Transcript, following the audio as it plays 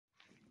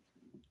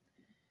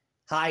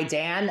Hi,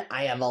 Dan.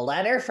 I have a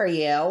letter for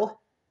you.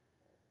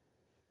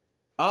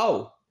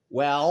 Oh,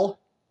 well,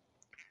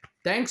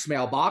 thanks,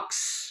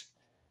 mailbox.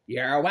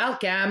 You're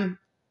welcome.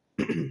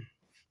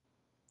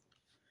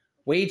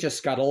 We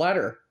just got a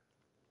letter.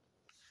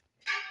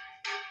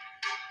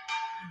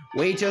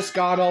 We just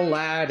got a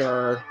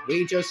letter.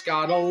 We just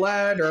got a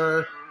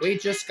letter. We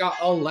just got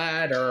a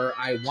letter.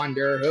 I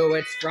wonder who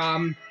it's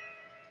from.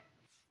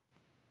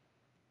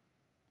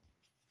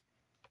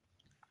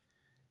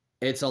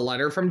 It's a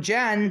letter from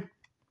Jen.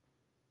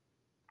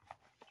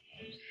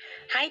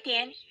 Hi,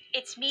 Dan.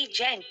 It's me,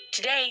 Jen.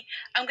 Today,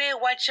 I'm going to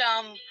watch 2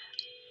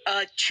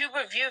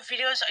 review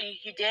videos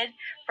you did.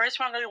 First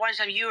one, I'm going to watch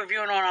you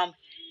reviewing on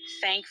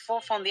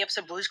Thankful from the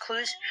episode Blue's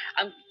Clues.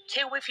 I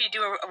can't wait for you to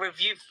do a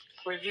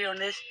review on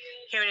this.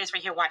 Here it is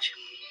right here. Watch.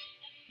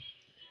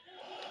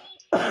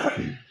 Hi,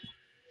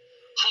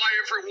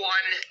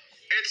 everyone.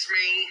 It's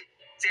me,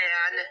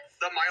 Dan,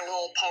 the My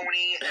Little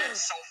Pony, and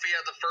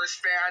Sophia, the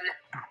first fan.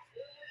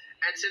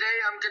 And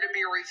today I'm going to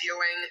be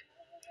reviewing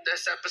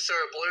this episode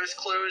of Blue's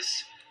Clues,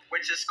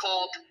 which is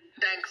called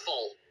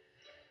Thankful.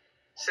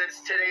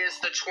 Since today is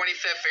the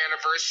 25th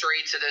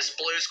anniversary to this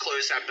Blue's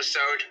Clues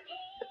episode.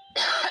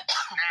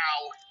 Now,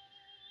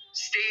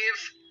 Steve,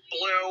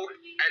 Blue,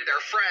 and their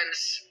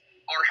friends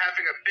are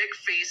having a big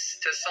feast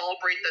to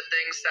celebrate the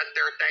things that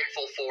they're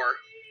thankful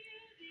for.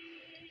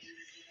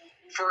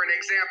 For an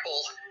example,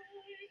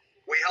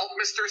 we help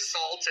Mr.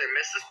 Salt and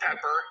Mrs.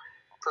 Pepper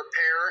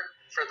prepare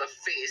for the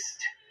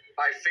feast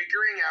by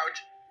figuring out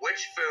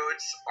which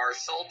foods are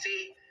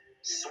salty,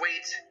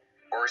 sweet,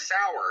 or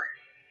sour.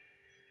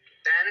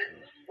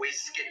 Then we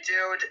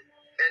skidooed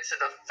into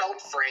the felt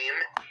frame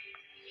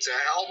to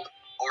help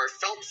our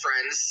felt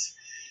friends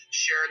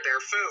share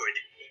their food.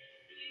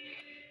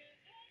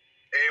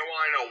 And you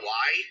want to know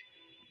why?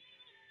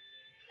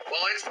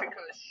 Well, it's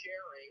because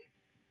sharing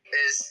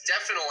is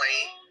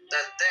definitely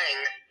the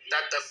thing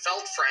that the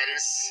felt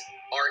friends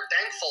are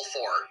thankful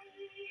for.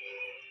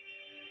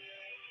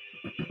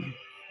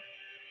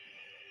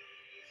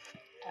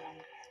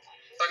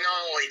 But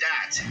not only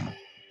that,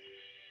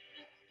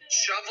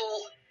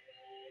 Shovel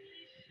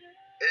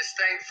is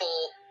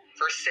thankful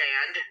for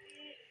sand.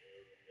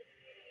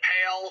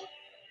 Pail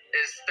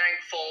is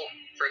thankful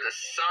for the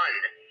sun.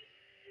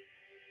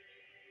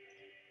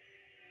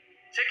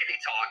 Tickety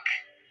Talk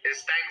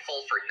is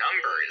thankful for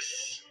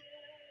numbers.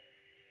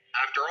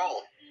 After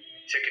all,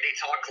 Tickety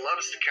Talk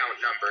loves to count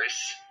numbers,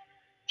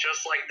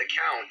 just like the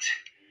count.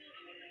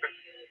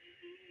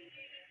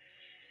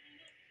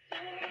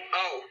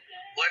 Oh,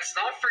 let's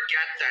not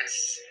forget that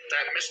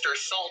Mr.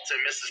 Salt and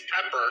Mrs.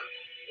 Pepper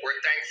were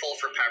thankful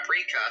for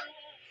Paprika.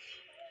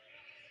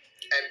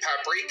 And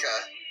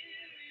Paprika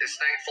is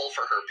thankful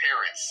for her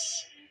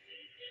parents,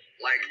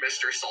 like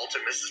Mr. Salt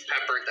and Mrs.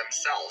 Pepper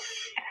themselves.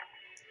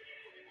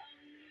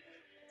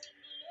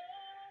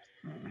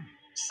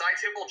 Side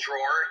table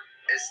drawer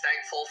is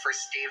thankful for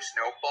Steve's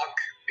notebook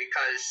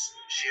because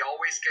she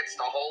always gets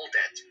to hold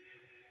it.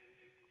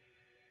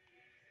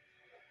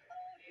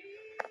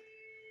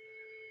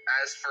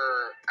 As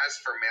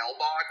for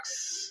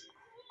Mailbox,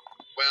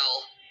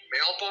 well,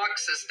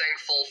 Mailbox is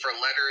thankful for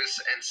letters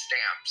and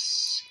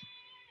stamps.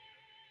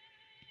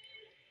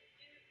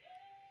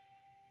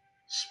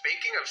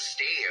 Speaking of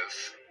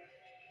Steve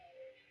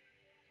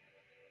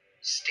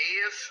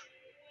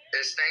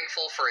is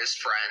thankful for his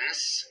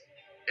friends,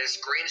 his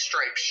green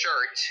striped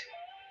shirt,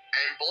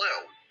 and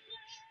Blue.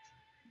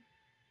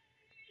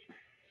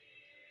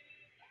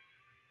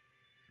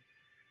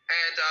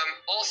 And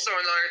also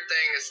another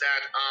thing is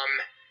that,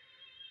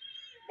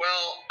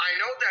 well, I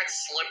know that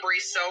Slippery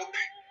Soap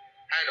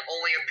had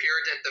only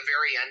appeared at the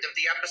very end of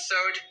the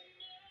episode,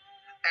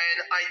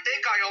 and I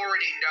think I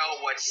already know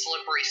what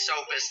Slippery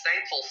Soap is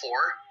thankful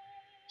for.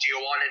 Do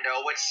you want to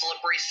know what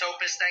Slippery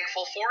Soap is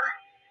thankful for?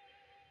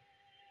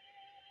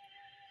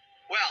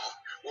 Well,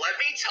 let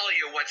me tell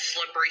you what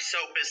Slippery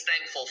Soap is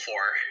thankful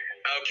for,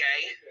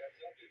 okay?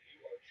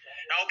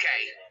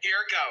 Okay,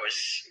 here goes.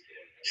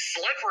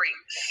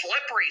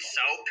 Slippery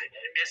Soap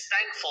is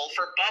thankful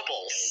for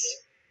Bubbles.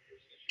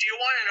 Do you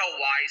want to know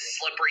why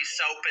Slippery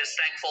Soap is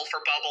thankful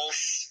for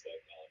Bubbles?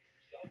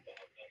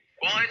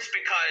 Well, it's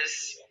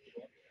because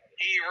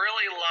he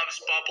really loves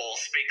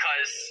Bubbles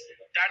because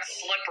that's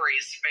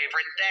Slippery's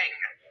favorite thing.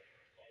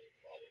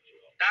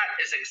 That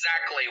is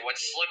exactly what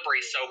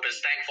Slippery Soap is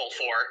thankful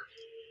for,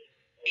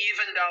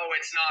 even though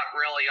it's not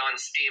really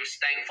on Steve's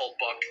thankful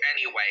book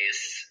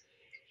anyways.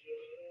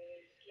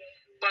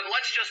 But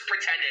let's just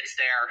pretend it's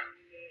there.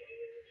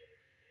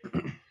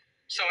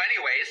 So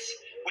anyways,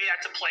 we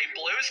had to play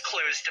Blue's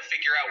Clues to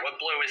figure out what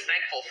Blue is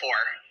thankful for.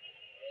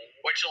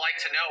 Would you like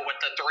to know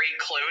what the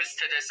 3 clues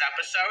to this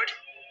episode?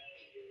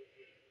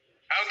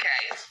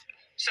 Okay,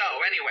 so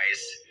anyways,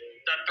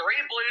 the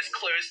 3 Blue's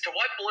Clues to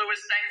what Blue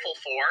is thankful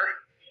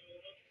for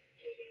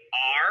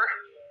are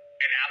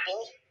an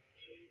apple,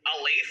 a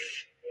leaf,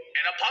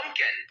 and a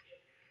pumpkin.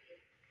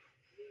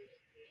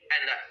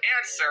 And the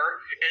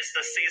answer is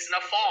the season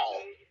of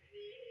fall.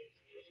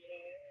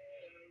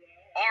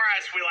 Or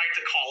as we like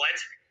to call it,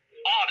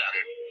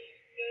 autumn.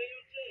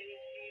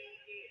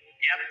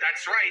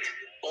 That's right,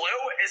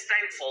 Blue is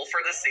thankful for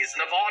the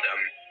season of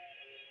autumn.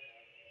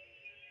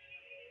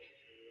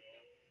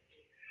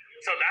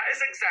 So that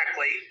is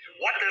exactly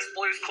what this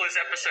Blue's Clues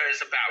episode is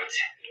about.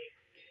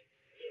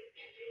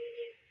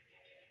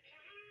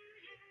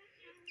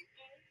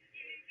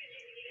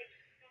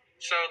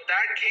 So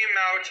that came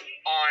out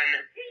on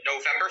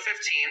November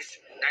 15th,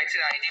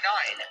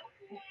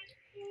 1999.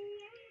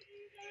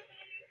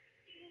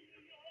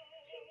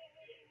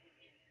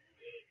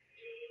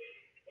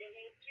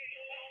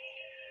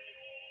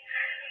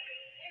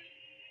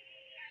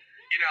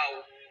 You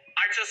know,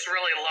 I just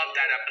really love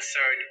that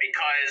episode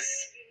because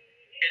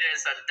it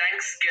is a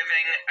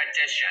Thanksgiving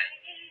edition.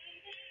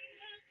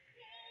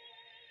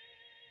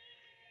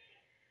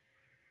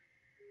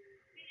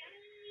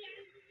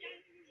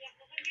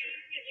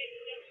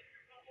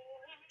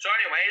 So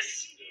anyways,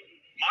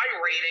 my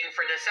rating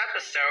for this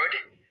episode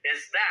is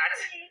that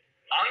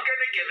I'm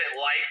going to give it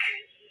like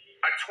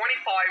a 25.9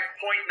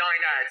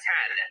 out of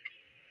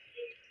 10.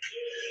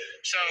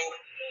 So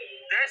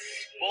this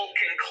will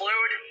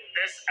conclude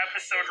this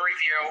episode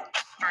review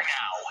for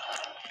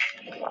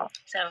now.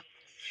 So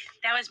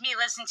that was me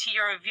listening to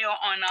your review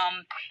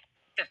on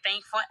the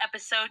Thankful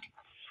episode,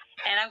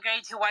 and I'm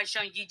going to watch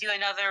you do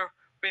another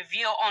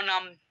review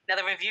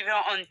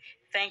on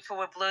Thankful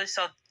with Blue.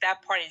 So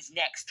that part is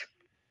next.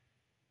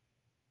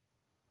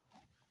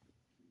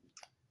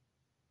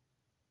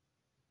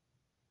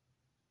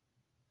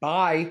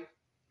 Bye.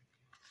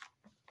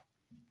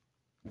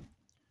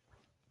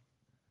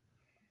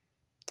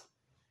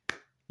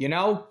 You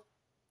know,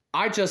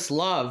 I just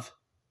love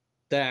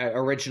the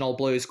original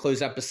Blue's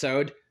Clues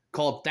episode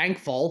called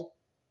Thankful.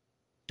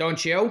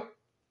 Don't you?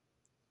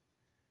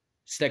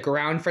 Stick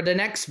around for the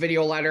next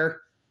video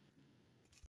letter.